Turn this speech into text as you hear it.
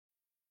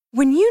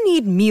When you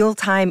need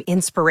mealtime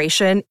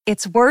inspiration,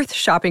 it's worth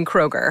shopping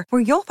Kroger,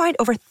 where you'll find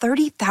over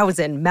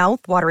 30,000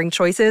 mouth-watering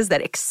choices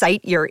that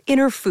excite your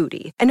inner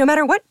foodie. And no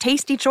matter what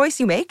tasty choice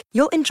you make,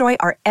 you'll enjoy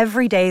our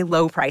everyday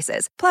low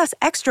prices, plus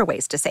extra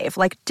ways to save,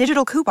 like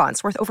digital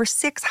coupons worth over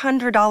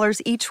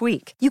 $600 each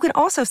week. You can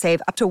also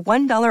save up to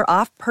 $1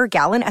 off per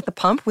gallon at the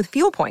pump with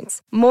fuel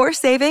points. More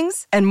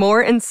savings and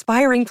more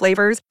inspiring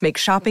flavors make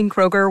shopping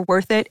Kroger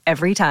worth it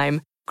every time.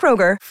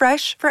 Kroger,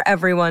 fresh for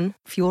everyone.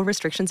 Fuel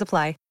restrictions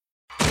apply.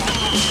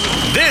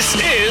 This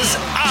is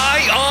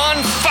Eye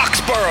on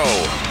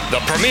Foxborough, the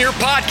premier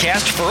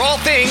podcast for all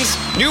things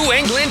New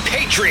England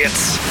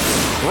Patriots.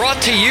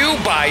 Brought to you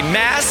by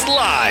Mass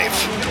Live.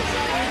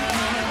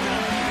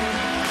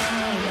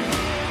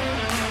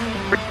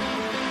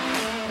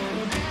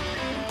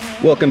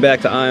 Welcome back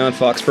to Eye on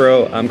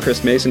Foxborough. I'm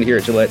Chris Mason here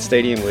at Gillette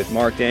Stadium with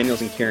Mark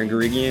Daniels and Karen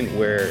Garigian,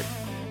 where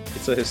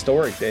it's a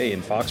historic day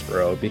in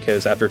Foxborough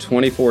because after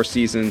 24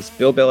 seasons,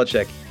 Bill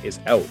Belichick is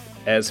out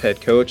as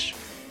head coach.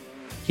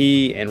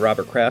 He and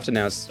Robert Kraft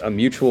announced a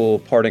mutual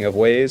parting of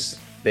ways.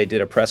 They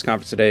did a press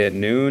conference today at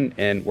noon,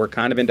 and we're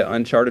kind of into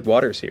uncharted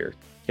waters here.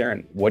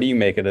 Karen, what do you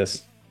make of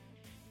this?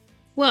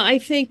 Well, I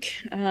think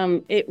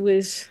it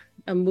was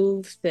a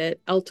move that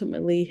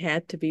ultimately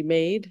had to be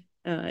made,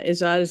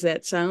 as odd as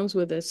that sounds,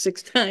 with a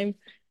six-time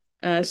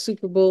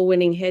Super Bowl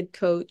winning head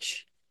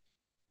coach.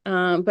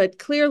 But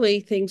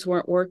clearly things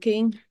weren't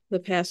working the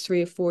past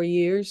 3 or 4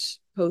 years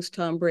post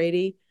Tom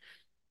Brady.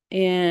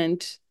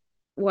 And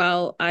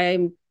while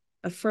I'm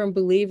a firm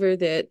believer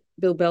that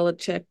Bill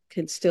Belichick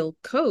can still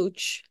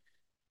coach,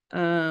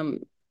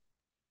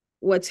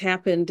 what's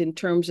happened in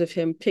terms of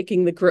him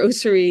picking the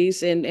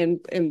groceries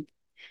and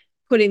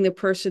putting the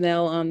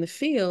personnel on the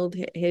field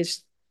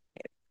is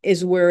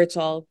where it's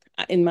all,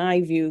 in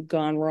my view,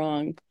 gone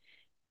wrong.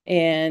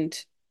 And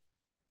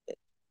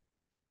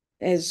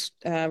as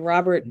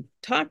Robert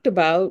talked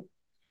about,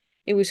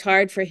 it was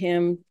hard for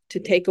him to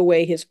take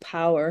away his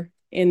power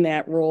in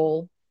that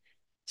role.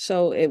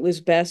 So it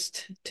was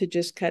best to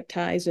just cut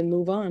ties and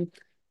move on.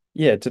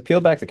 Yeah, to peel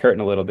back the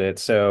curtain a little bit.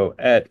 So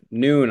at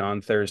noon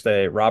on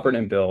Thursday, Robert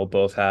and Bill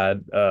both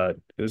had,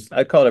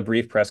 I'd call it a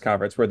brief press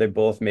conference where they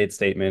both made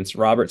statements.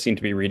 Robert seemed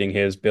to be reading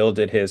his, Bill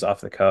did his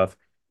off the cuff.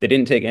 They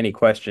didn't take any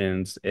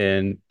questions,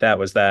 and that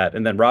was that.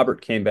 And then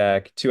Robert came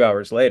back 2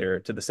 hours later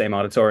to the same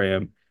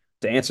auditorium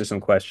to answer some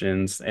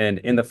questions. And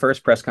in the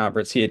first press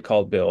conference, he had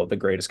called Bill the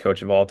greatest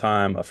coach of all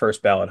time, a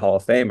first ballot Hall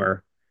of Famer.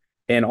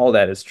 And all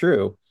that is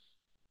true.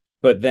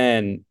 But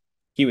then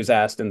he was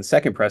asked in the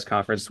second press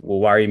conference, well,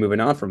 why are you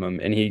moving on from him?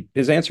 And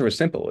his answer was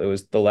simple. It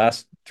was the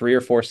last 3 or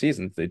 4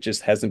 seasons. It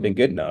just hasn't been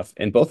good enough.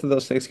 And both of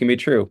those things can be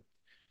true.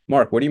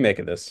 Mark, what do you make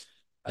of this?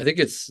 I think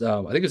it's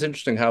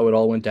interesting how it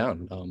all went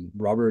down.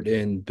 Robert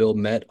and Bill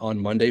met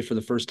on Monday for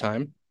the first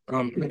time.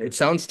 It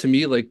sounds to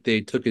me like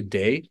they took a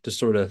day to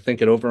sort of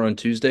think it over on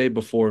Tuesday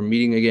before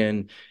meeting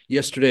again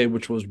yesterday,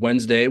 which was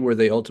Wednesday, where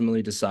they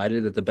ultimately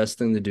decided that the best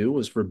thing to do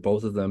was for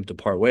both of them to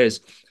part ways.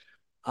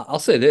 I'll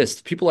say this,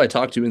 the people I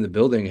talked to in the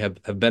building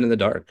have been in the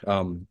dark.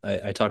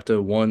 I talked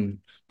to one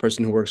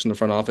person who works in the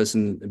front office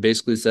and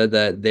basically said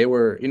that they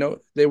were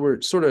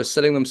sort of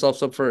setting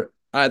themselves up for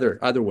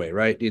either way,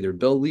 right? Either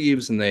Bill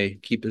leaves and they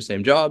keep their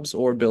same jobs,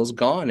 or Bill's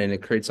gone and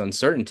it creates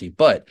uncertainty.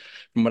 But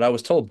from what I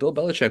was told, Bill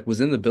Belichick was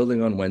in the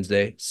building on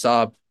Wednesday,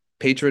 saw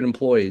Patriot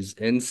employees,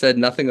 and said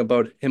nothing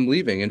about him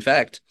leaving. In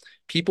fact,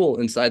 people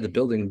inside the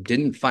building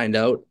didn't find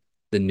out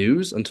the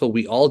news until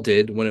we all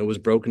did when it was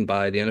broken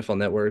by the NFL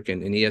Network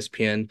and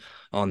ESPN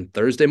on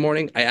Thursday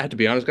morning. I have to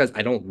be honest, guys,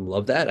 I don't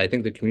love that. I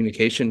think the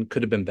communication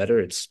could have been better.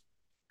 It's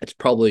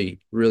probably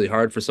really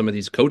hard for some of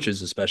these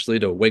coaches, especially,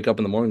 to wake up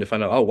in the morning to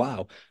find out, oh,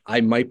 wow,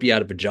 I might be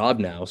out of a job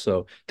now.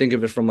 So think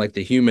of it from like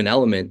the human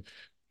element.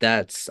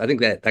 I think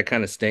that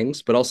kind of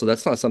stings, but also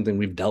that's not something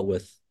we've dealt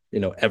with,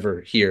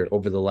 ever here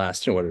over the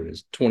last, what it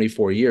is,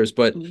 24 years.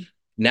 But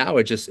now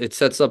it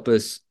sets up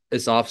this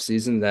off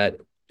season that,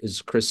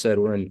 as Chris said,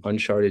 we're in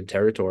uncharted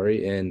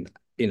territory, and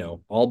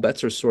all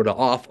bets are sort of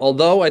off.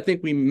 Although I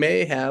think we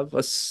may have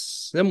a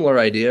similar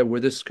idea where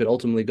this could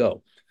ultimately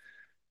go.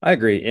 I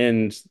agree.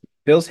 And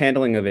Bill's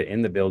handling of it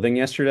in the building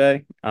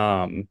yesterday,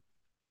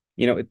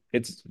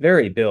 it's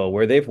very Bill,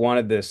 where they've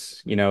wanted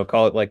this,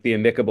 call it like the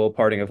amicable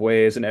parting of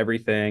ways and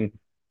everything.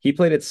 He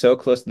played it so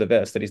close to the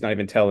vest that he's not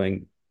even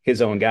telling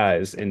his own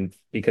guys, and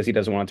because he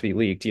doesn't want it to be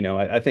leaked.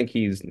 I think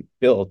he's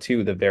Bill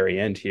to the very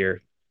end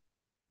here.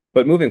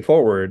 But moving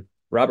forward,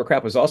 Robert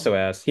Kraft was also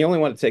asked, he only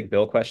wanted to take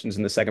Bill questions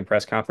in the second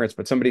press conference,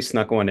 but somebody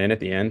snuck one in at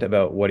the end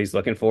about what he's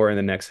looking for in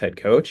the next head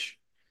coach.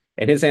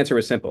 And his answer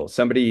was simple: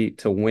 somebody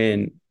to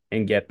win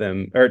and get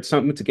them, or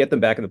something to get them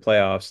back in the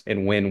playoffs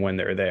and win when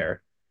they're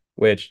there,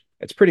 which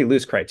it's pretty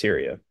loose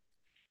criteria.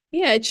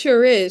 Yeah, it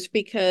sure is,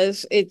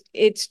 because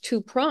it's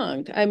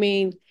two-pronged. I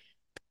mean,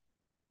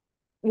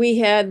 we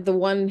had the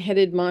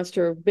one-headed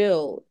monster of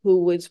Bill,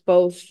 who was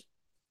both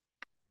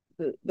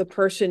the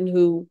person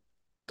who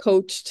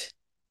coached,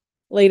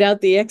 laid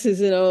out the X's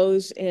and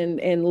O's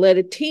and led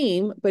a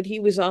team, but he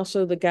was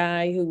also the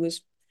guy who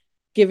was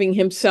giving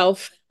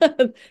himself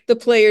the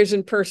players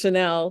and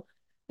personnel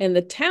and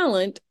the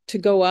talent to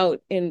go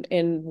out and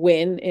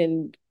win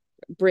and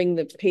bring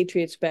the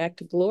Patriots back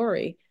to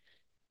glory.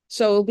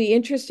 So it'll be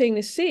interesting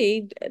to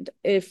see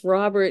if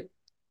Robert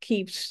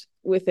keeps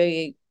with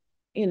a,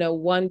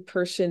 one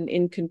person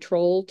in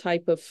control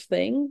type of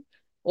thing,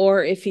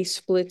 or if he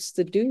splits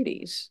the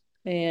duties.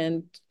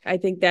 And I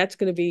think that's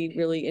going to be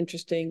really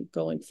interesting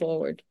going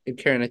forward. And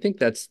Karen, I think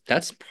that's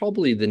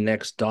probably the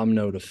next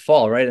domino to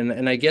fall, right?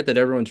 And I get that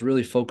everyone's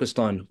really focused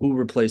on who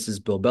replaces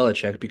Bill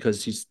Belichick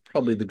because he's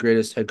probably the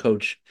greatest head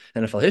coach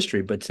in NFL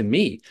history. But to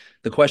me,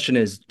 the question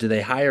is, do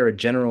they hire a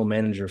general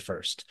manager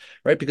first,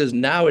 right? Because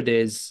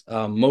nowadays,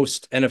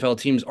 most NFL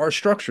teams are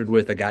structured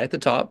with a guy at the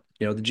top,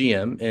 the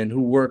GM, and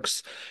who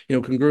works,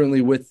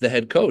 congruently with the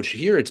head coach.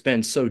 Here, it's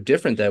been so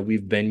different that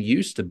we've been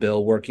used to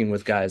Bill working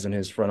with guys in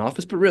his front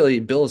office, but really,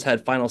 Bill has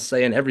had final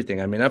say in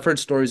everything. I mean, I've heard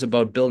stories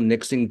about Bill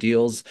nixing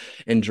deals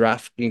and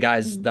drafting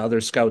guys the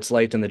other scouts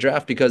liked in the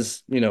draft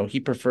because, he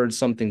preferred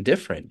something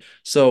different.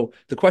 So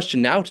the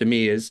question now to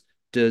me is,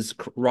 does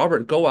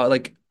Robert go out?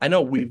 Like, I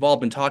know we've all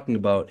been talking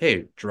about,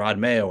 hey, Gerard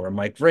Mayo or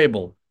Mike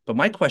Vrabel, but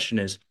my question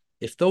is,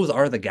 if those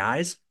are the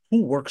guys,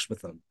 who works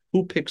with them?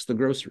 Who picks the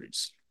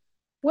groceries?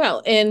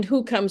 Well, and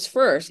who comes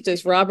first?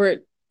 Does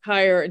Robert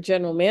hire a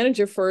general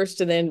manager first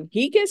and then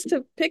he gets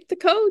to pick the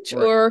coach?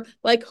 Right. Or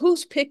like,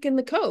 who's picking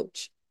the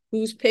coach?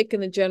 Who's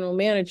picking the general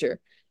manager?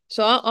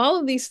 So all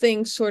of these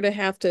things sort of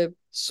have to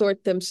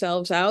sort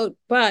themselves out.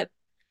 But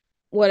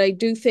what I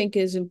do think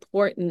is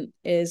important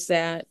is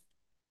that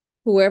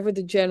whoever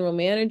the general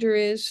manager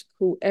is,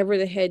 whoever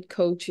the head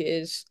coach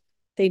is,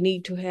 they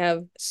need to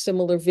have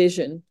similar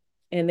vision,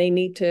 and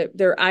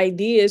their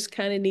ideas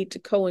kind of need to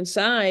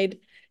coincide,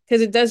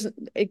 because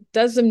it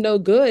does them no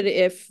good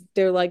if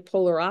they're like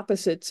polar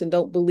opposites and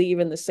don't believe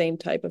in the same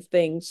type of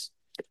things.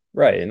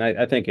 Right. And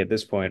I think at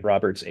this point,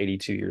 Robert's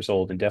 82 years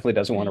old and definitely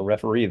doesn't want to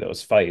referee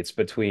those fights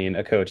between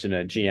a coach and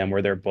a GM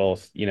where they're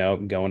both,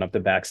 going up the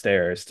back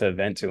stairs to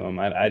vent to him.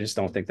 I just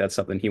don't think that's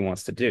something he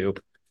wants to do,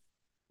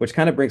 which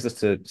kind of brings us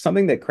to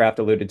something that Kraft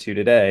alluded to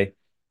today.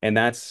 And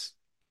that's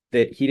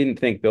that he didn't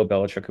think Bill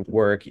Belichick could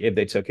work if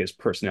they took his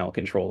personnel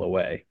control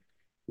away,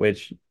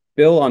 which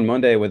Bill on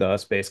Monday with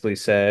us basically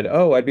said,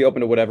 "Oh, I'd be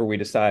open to whatever we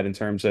decide in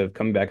terms of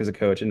coming back as a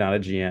coach and not a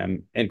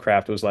GM." And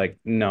Kraft was like,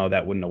 "No,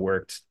 that wouldn't have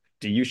worked."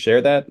 Do you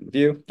share that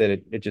view that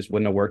it just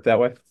wouldn't have worked that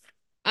way?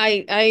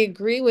 I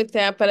agree with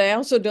that, but I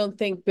also don't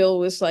think Bill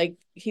was like,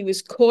 he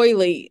was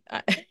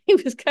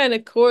kind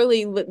of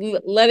coyly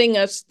letting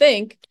us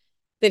think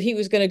that he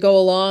was going to go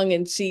along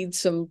and cede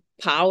some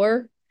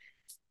power,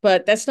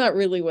 but that's not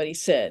really what he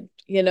said.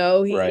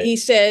 Right. He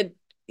said,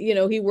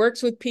 he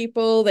works with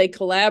people, they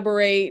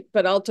collaborate,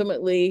 but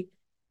ultimately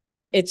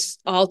it's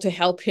all to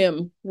help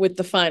him with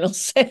the final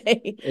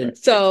say.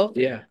 So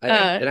yeah,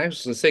 and I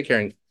was going to say,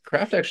 Karen,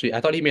 Kraft actually,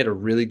 I thought he made a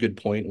really good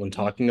point when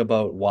talking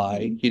about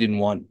why he didn't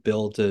want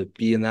Bill to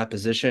be in that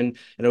position.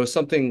 And it was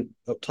something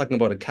talking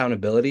about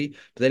accountability.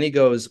 But then he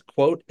goes,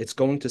 quote, "It's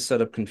going to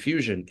set up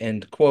confusion."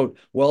 And quote,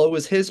 "Well, it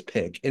was his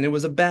pick and it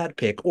was a bad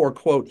pick." Or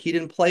quote, "He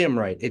didn't play him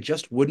right. It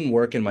just wouldn't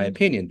work in my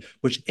opinion,"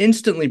 which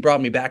instantly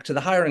brought me back to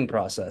the hiring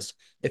process.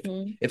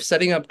 If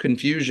setting up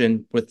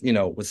confusion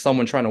with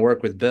someone trying to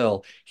work with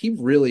Bill, he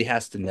really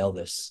has to nail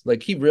this.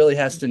 Like, he really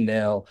has to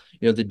nail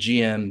the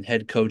GM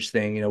head coach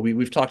thing.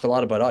 We've talked a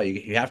lot about,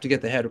 you have to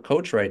get the head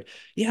coach right.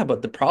 Yeah,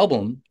 but the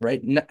problem,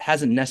 right,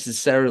 hasn't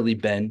necessarily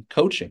been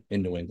coaching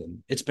in New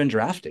England. It's been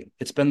drafting.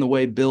 It's been the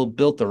way Bill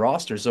built the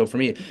roster. So for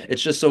me,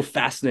 it's just so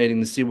fascinating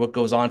to see what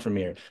goes on from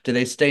here. Do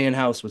they stay in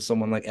house with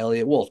someone like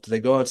Elliott Wolf? Do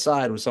they go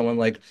outside with someone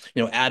like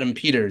Adam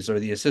Peters or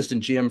the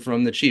assistant GM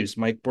from the Chiefs,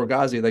 Mike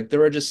Borgazzi? Like,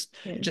 there are just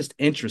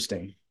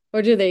interesting.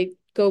 Or do they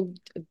go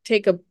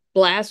take a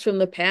blast from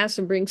the past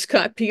and bring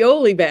Scott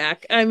Pioli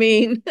back? I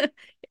mean,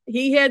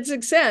 he had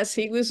success.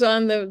 He was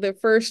on the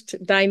first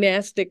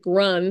dynastic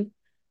run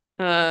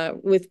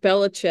with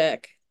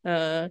Belichick.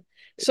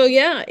 So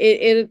yeah,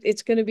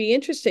 it's going to be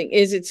interesting.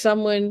 Is it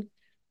someone,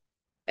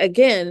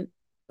 again,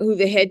 who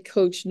the head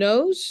coach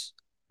knows,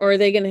 or are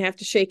they going to have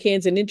to shake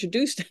hands and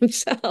introduce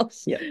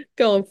themselves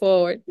going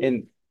forward?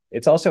 And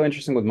it's also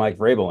interesting with Mike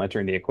Vrabel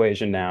entering the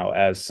equation now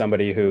as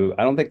somebody who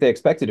I don't think they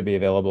expected to be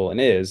available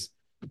and is.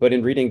 But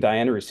in reading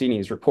Diana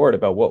Rossini's report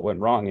about what went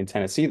wrong in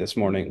Tennessee this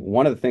morning,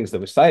 one of the things that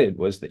was cited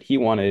was that he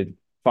wanted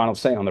final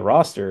say on the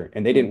roster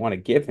and they didn't want to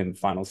give him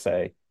final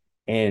say.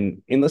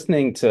 And in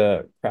listening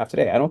to Kraft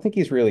today, I don't think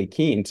he's really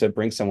keen to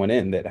bring someone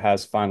in that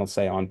has final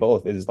say on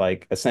both, is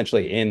like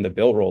essentially in the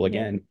Bill role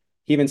again.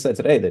 He even said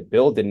today that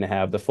Bill didn't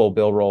have the full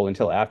Bill role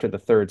until after the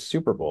third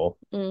Super Bowl.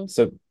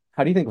 So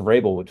how do you think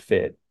Vrabel would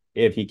fit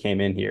if he came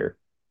in here?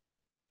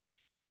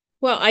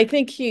 Well, I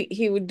think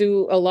he would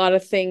do a lot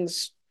of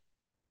things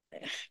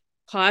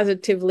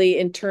positively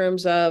in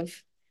terms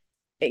of,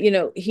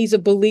 he's a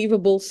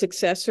believable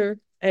successor.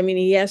 I mean,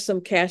 he has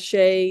some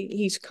cachet.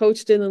 He's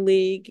coached in the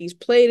league. He's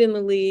played in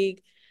the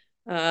league.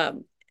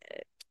 And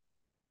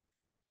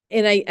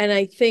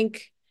I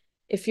think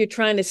if you're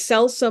trying to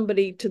sell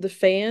somebody to the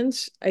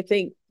fans, I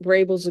think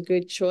Vrabel's a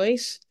good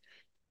choice.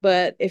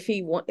 But if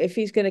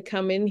he's going to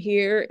come in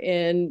here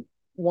and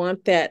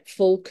want that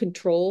full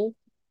control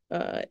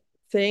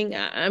thing.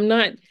 I'm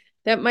not,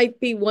 that might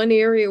be one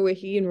area where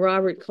he and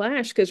Robert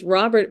clash, because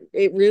Robert,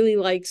 it really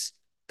likes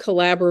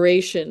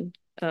collaboration,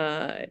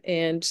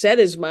 and said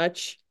as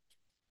much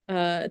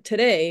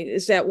today,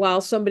 is that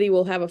while somebody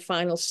will have a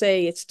final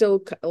say, it's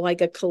still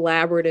like a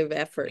collaborative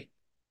effort.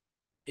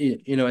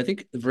 I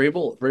think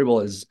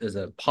Vrabel is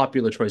a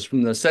popular choice.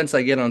 From the sense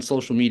I get on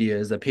social media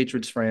is that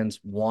Patriots fans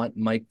want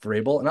Mike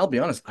Vrabel, and I'll be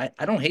honest,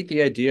 I don't hate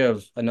the idea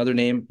of another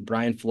name,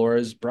 Brian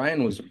Flores.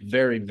 Brian was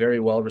very, very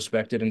well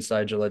respected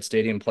inside Gillette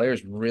Stadium.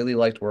 Players really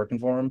liked working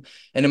for him,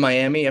 and in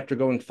Miami, after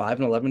going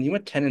 5-11, he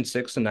went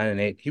 10-6 and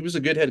 9-8. He was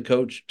a good head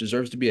coach,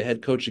 deserves to be a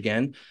head coach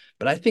again.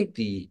 But I think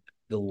the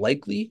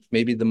likely,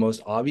 maybe the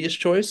most obvious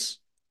choice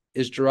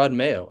is Gerard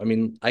Mayo. I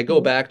mean, I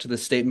go back to the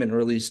statement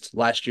released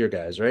last year,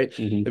 guys, right?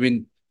 I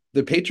mean,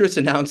 the Patriots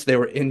announced they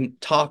were in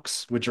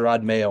talks with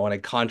Gerard Mayo on a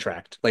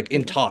contract, like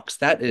in talks.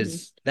 That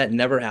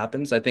never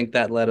happens. I think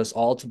that led us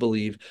all to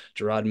believe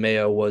Gerard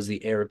Mayo was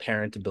the heir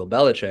apparent to Bill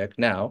Belichick.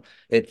 Now,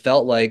 it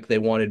felt like they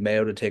wanted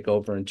Mayo to take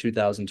over in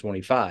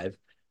 2025.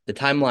 The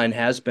timeline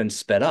has been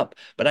sped up,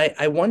 but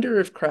I wonder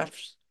if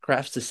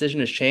Kraft's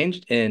decision has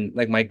changed. And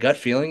like my gut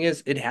feeling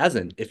is it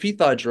hasn't. If he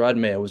thought Gerard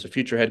Mayo was a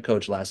future head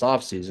coach last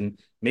offseason,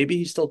 maybe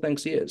he still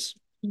thinks he is.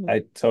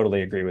 I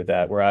totally agree with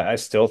that, where I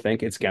still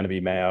think it's going to be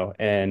Mayo.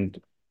 And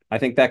I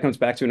think that comes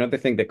back to another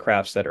thing that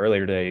Kraft said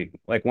earlier today.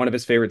 Like one of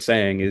his favorite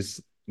saying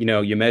is,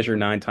 you measure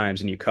 9 times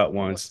and you cut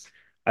once.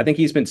 I think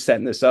he's been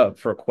setting this up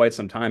for quite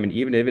some time. And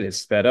even if it is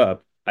sped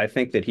up, I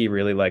think that he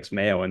really likes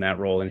Mayo in that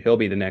role and he'll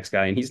be the next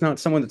guy. And he's not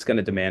someone that's going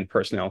to demand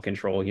personnel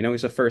control.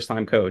 He's a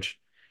first-time coach.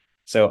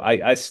 So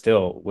I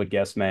still would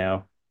guess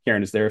Mayo.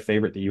 Karen, is there a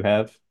favorite that you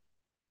have?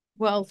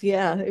 Well,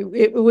 yeah,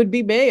 it would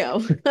be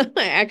Mayo,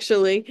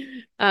 actually.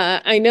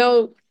 I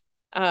know,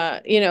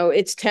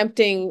 it's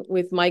tempting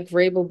with Mike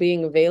Vrabel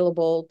being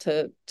available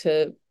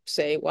to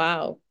say,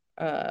 wow,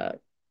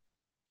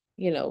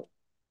 you know,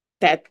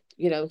 that,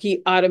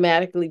 he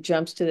automatically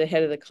jumps to the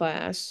head of the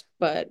class.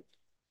 But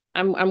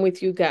I'm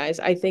with you guys.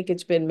 I think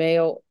it's been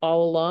Mayo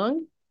all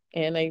along,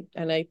 and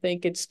I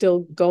think it's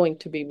still going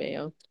to be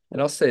Mayo. And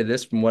I'll say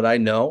this from what I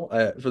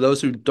know, for those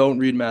who don't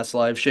read Mass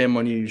Live, shame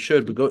on you, you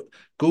should, but go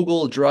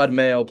Google Gerard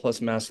Mayo plus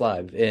Mass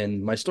Live,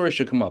 and my story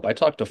should come up. I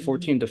talked to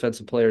 14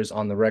 defensive players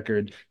on the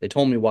record. They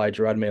told me why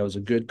Gerard Mayo is a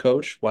good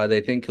coach, why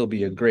they think he'll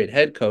be a great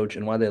head coach,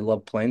 and why they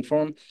love playing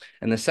for him.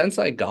 And the sense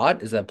I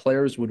got is that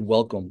players would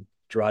welcome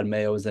Gerard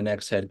Mayo as the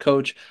next head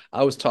coach.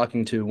 I was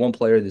talking to one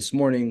player this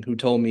morning who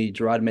told me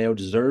Gerard Mayo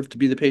deserved to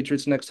be the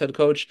Patriots' next head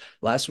coach.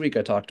 Last week,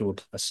 I talked to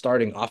a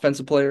starting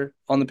offensive player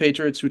on the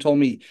Patriots who told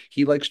me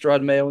he likes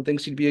Gerard Mayo and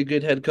thinks he'd be a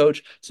good head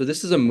coach. So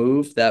this is a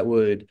move that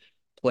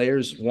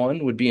players,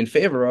 one, would be in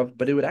favor of,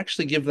 but it would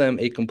actually give them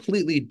a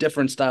completely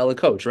different style of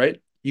coach,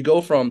 right? You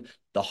go from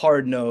the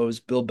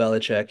hard-nosed Bill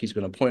Belichick, he's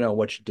going to point out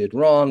what you did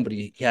wrong, but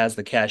he has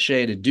the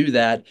cachet to do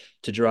that,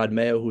 to Gerard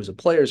Mayo, who is a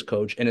player's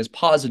coach and is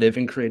positive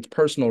and creates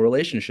personal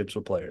relationships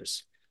with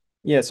players.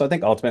 Yeah, so I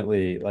think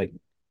ultimately, I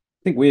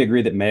think we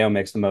agree that Mayo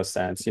makes the most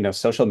sense.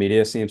 Social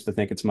media seems to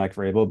think it's Mike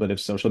Vrabel, but if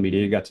social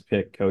media got to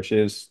pick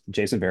coaches,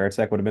 Jason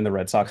Varitek would have been the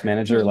Red Sox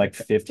manager like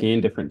 15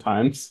 different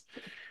times.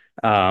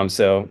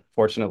 So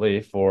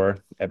fortunately for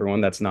everyone,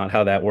 that's not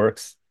how that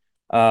works.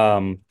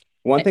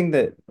 One thing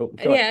that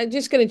I'm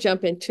just going to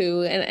jump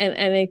into,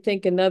 and I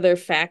think another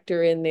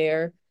factor in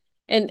there,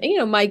 and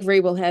Mike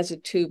Vrabel has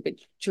it too, but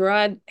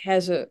Gerard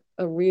has a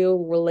real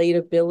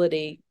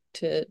relatability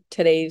to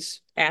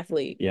today's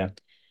athlete. Yeah.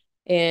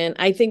 And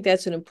I think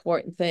that's an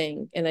important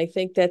thing. And I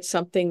think that's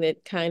something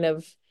that kind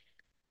of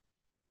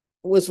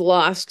was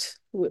lost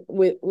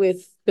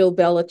with Bill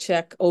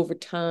Belichick over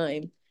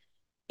time.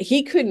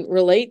 He couldn't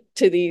relate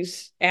to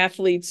these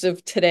athletes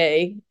of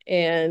today.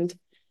 And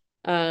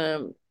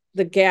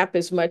the gap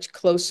is much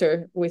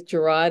closer with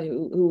Gerard,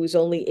 who was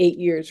only 8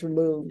 years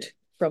removed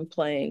from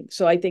playing.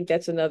 So I think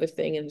that's another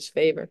thing in his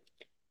favor.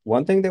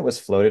 One thing that was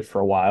floated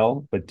for a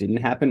while but didn't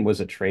happen was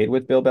a trade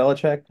with Bill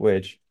Belichick,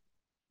 which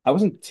I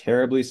wasn't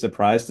terribly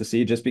surprised to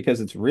see just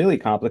because it's really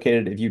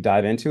complicated if you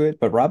dive into it.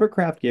 But Robert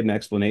Kraft gave an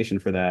explanation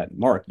for that.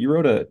 Mark, you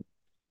wrote a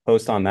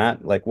post on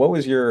that. Like, what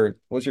was your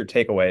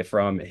takeaway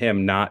from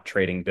him not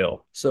trading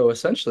Bill? So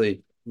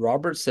essentially,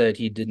 Robert said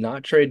he did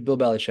not trade Bill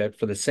Belichick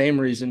for the same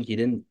reason he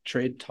didn't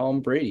trade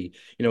Tom Brady.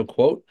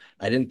 Quote,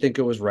 I didn't think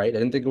it was right. I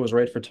didn't think it was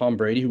right for Tom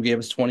Brady, who gave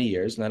us 20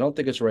 years, and I don't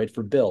think it's right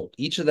for Bill.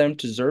 Each of them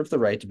deserve the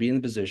right to be in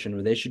the position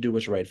where they should do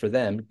what's right for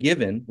them,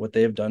 given what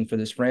they have done for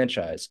this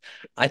franchise.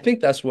 I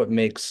think that's what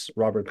makes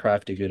Robert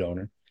Kraft a good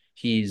owner.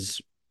 He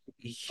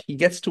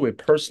gets to a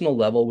personal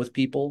level with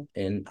people,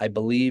 and I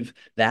believe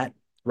that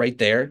right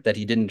there, that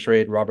he didn't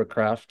trade Robert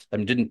Kraft,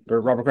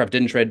 Robert Kraft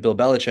didn't trade Bill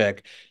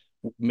Belichick,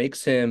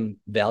 makes him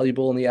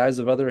valuable in the eyes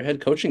of other head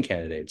coaching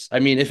candidates. I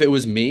mean, if it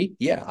was me,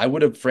 yeah, I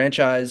would have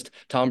franchised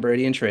Tom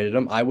Brady and traded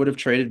him. I would have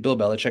traded Bill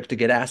Belichick to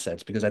get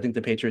assets because I think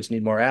the Patriots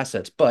need more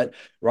assets. But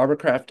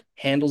Robert Kraft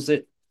handles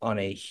it on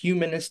a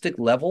humanistic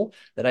level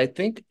that I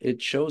think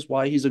it shows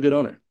why he's a good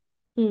owner.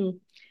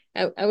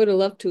 I would have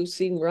loved to have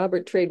seen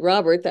Robert trade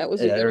Robert. That was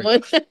a good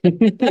one.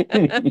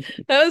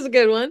 That was a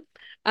good one.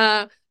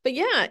 But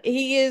yeah,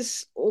 he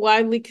is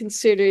widely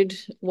considered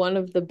one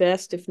of the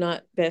best, if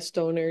not best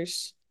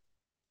owners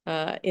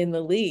in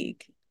the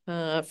league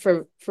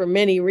for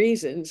many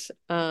reasons.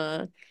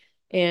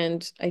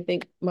 And I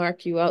think,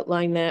 Mark, you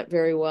outlined that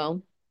very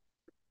well.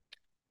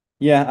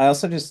 Yeah, I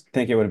also just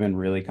think it would have been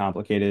really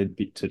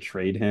complicated to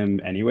trade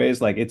him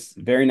anyways. Like it's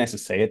very nice to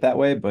say it that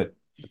way, but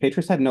the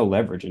Patriots had no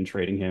leverage in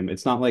trading him.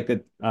 It's not like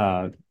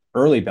the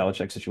early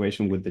Belichick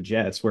situation with the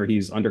Jets where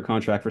he's under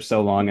contract for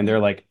so long and they're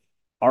like,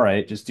 all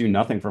right, just do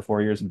nothing for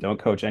 4 years and don't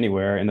coach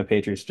anywhere. And the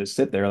Patriots just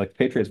sit there. Like the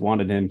Patriots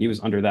wanted him. He was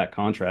under that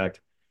contract.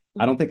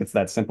 I don't think it's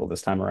that simple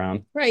this time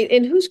around. Right.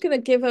 And who's going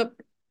to give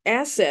up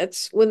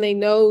assets when they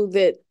know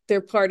that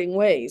they're parting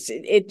ways?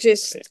 It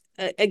just,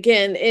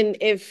 again, and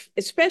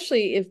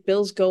especially if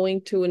Bill's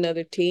going to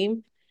another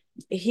team,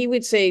 he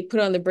would say, put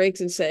on the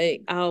brakes and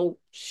say, I'll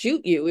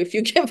shoot you if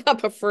you give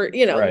up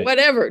Right.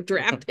 whatever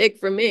draft pick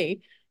for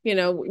me. We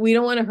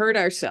don't want to hurt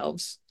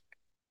ourselves.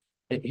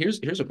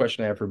 Here's a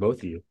question I have for both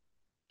of you.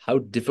 How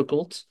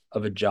difficult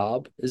of a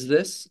job is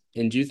this?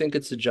 And do you think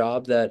it's a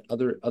job that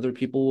other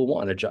people will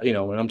want? A job,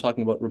 when I'm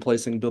talking about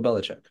replacing Bill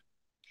Belichick.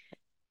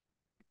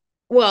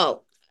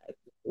 Well,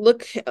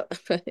 look,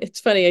 it's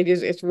funny. I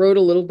just wrote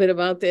a little bit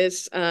about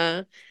this.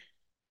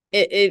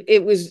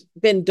 It was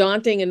been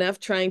daunting enough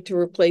trying to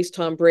replace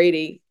Tom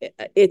Brady.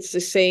 It's the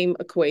same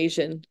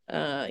equation.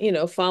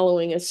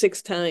 Following a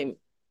 6-time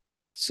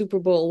Super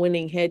Bowl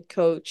winning head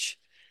coach,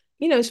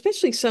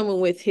 especially someone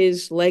with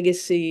his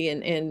legacy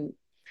and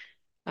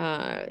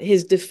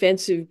his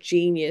defensive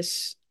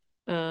genius.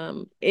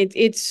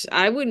 It's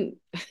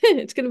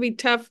it's going to be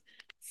tough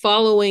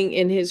following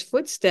in his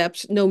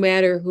footsteps, no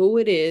matter who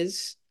it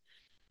is.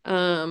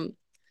 But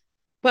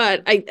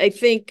I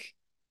think,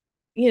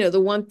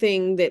 the one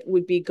thing that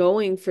would be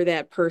going for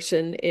that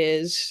person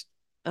is,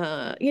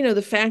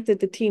 the fact that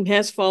the team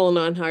has fallen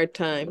on hard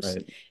times.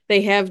 Right.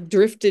 They have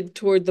drifted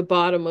toward the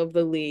bottom of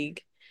the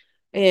league.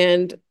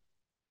 And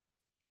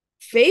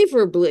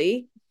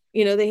favorably,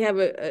 they have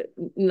a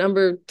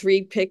number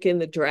 3 pick in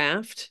the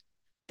draft.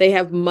 They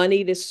have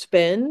money to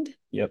spend.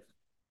 Yep.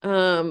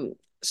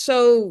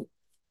 So,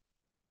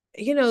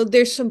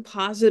 there's some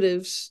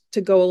positives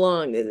to go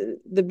along.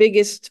 The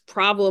biggest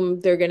problem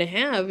they're going to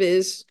have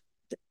is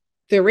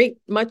there ain't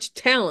much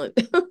talent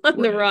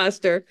on the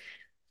roster.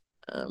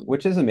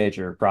 Which is a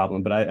major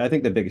problem, but I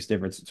think the biggest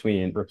difference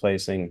between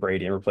replacing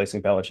Brady and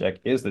replacing Belichick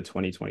is the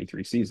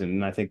 2023 season.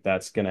 And I think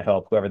that's going to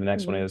help whoever the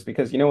next one is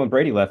because, when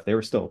Brady left, they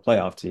were still a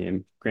playoff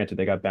team. Granted,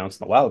 they got bounced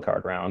in the wild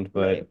card round,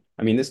 but right.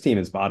 I mean, this team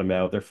is bottomed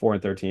out. They're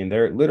 4-13.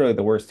 They're literally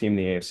the worst team in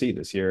the AFC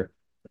this year.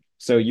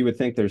 So you would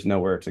think there's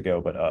nowhere to go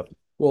but up.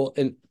 Well,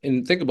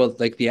 and think about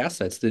like the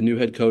assets. The new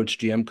head coach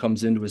GM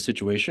comes into a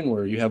situation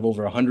where you have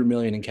over 100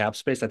 million in cap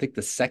space. I think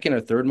the second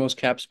or third most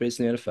cap space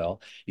in the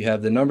NFL. You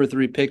have the number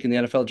 3 pick in the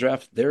NFL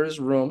draft. There is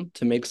room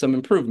to make some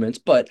improvements,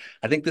 but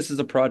I think this is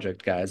a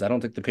project, guys. I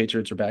don't think the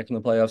Patriots are back in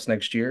the playoffs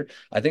next year.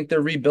 I think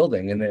they're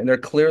rebuilding and they're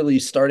clearly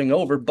starting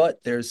over,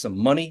 but there's some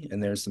money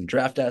and there's some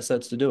draft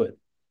assets to do it.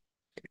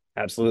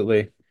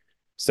 Absolutely.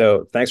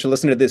 So thanks for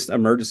listening to this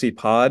emergency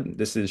pod.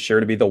 This is sure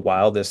to be the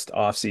wildest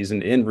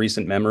offseason in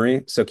recent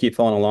memory. So keep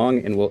following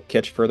along and we'll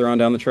catch you further on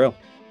down the trail.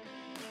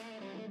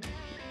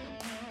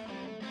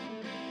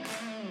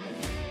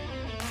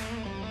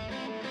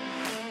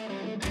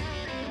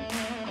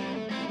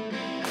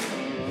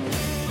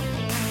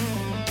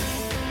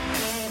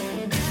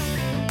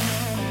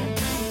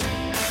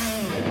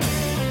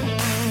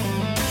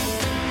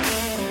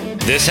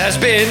 This has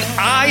been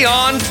Eye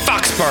on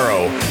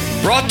Foxborough,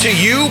 brought to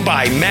you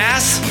by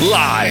Mass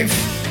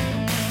Live.